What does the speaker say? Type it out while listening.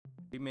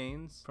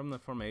Remains from the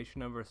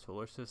formation of our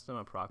solar system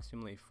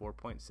approximately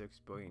 4.6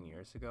 billion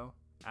years ago.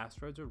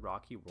 Asteroids are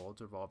rocky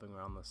worlds revolving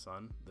around the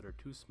sun that are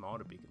too small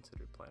to be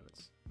considered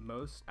planets.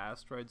 Most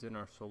asteroids in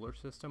our solar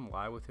system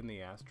lie within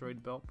the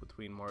asteroid belt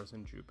between Mars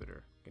and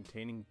Jupiter,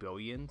 containing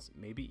billions,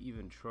 maybe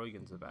even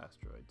trillions of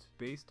asteroids.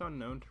 Based on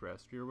known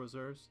terrestrial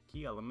reserves,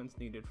 key elements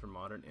needed for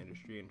modern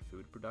industry and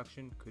food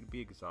production could be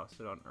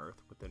exhausted on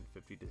Earth within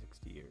 50 to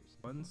 60 years.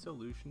 One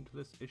solution to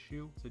this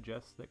issue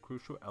suggests that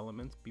crucial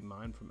elements be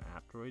mined from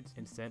asteroids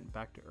and sent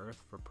back to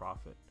Earth for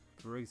profit.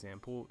 For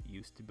example,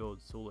 used to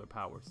build solar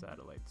power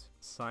satellites.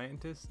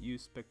 Scientists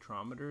use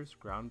spectrometers,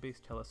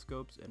 ground-based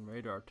telescopes, and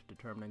radar to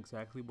determine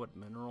exactly what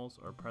minerals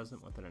are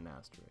present within an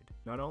asteroid.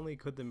 Not only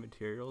could the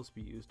materials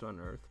be used on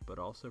Earth, but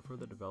also for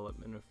the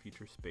development of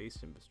future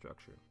space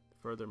infrastructure.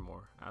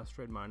 Furthermore,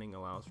 asteroid mining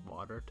allows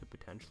water to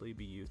potentially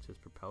be used as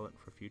propellant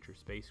for future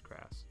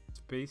spacecrafts.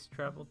 Space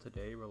travel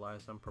today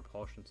relies on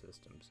propulsion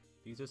systems.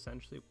 These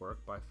essentially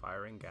work by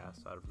firing gas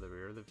out of the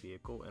rear of the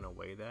vehicle in a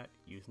way that,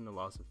 using the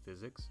laws of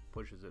physics,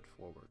 pushes it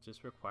forward.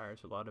 This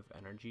requires a lot of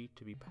energy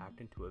to be packed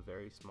into a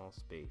very small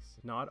space.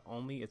 Not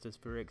only is this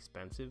very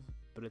expensive,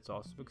 but it's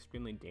also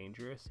extremely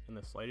dangerous, and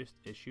the slightest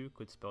issue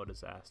could spell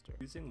disaster.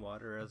 Using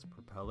water as a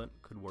propellant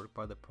could work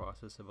by the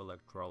process of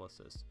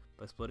electrolysis.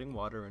 By splitting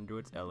water into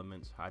its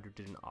elements,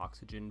 hydrogen and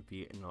oxygen,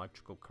 via an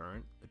electrical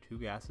current, the two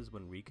gases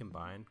when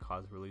recombined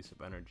cause release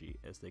of energy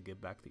as they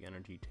give back the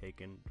energy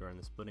taken during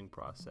the splitting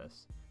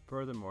process.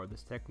 Furthermore,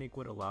 this technique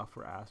would allow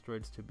for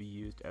asteroids to be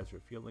used as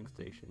refueling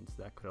stations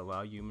that could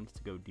allow humans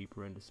to go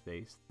deeper into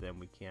space than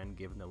we can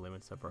given the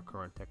limits of our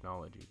current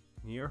technology.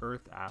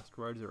 Near-Earth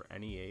asteroids or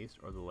NEAs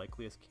are the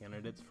likeliest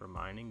candidates for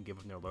mining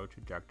given their low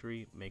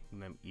trajectory,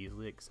 making them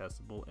easily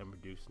accessible and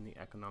reducing the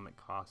economic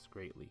costs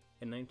greatly.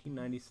 In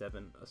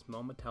 1997, a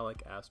small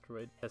metallic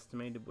asteroid,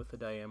 estimated with a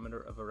diameter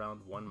of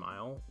around 1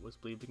 mile, was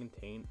believed to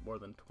contain more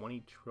than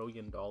 $20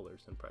 trillion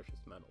in precious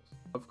metals.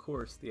 Of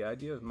course, the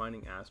idea of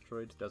mining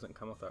asteroids doesn't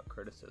come without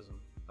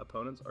criticism.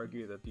 Opponents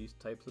argue that these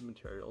types of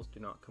materials do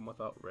not come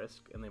without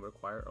risk and they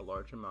require a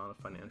large amount of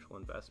financial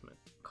investment.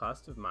 The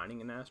cost of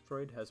mining an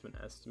asteroid has been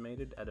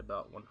estimated at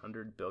about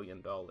 $100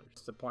 billion.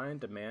 Supply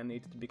and demand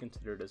needs to be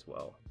considered as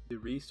well. The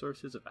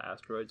resources of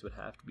asteroids would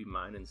have to be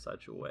mined in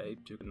such a way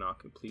to not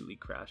completely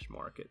crash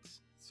markets.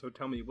 So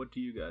tell me, what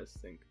do you guys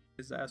think?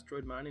 Is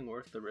asteroid mining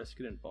worth the risk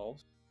it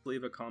involves?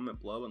 Leave a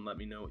comment below and let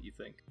me know what you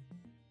think.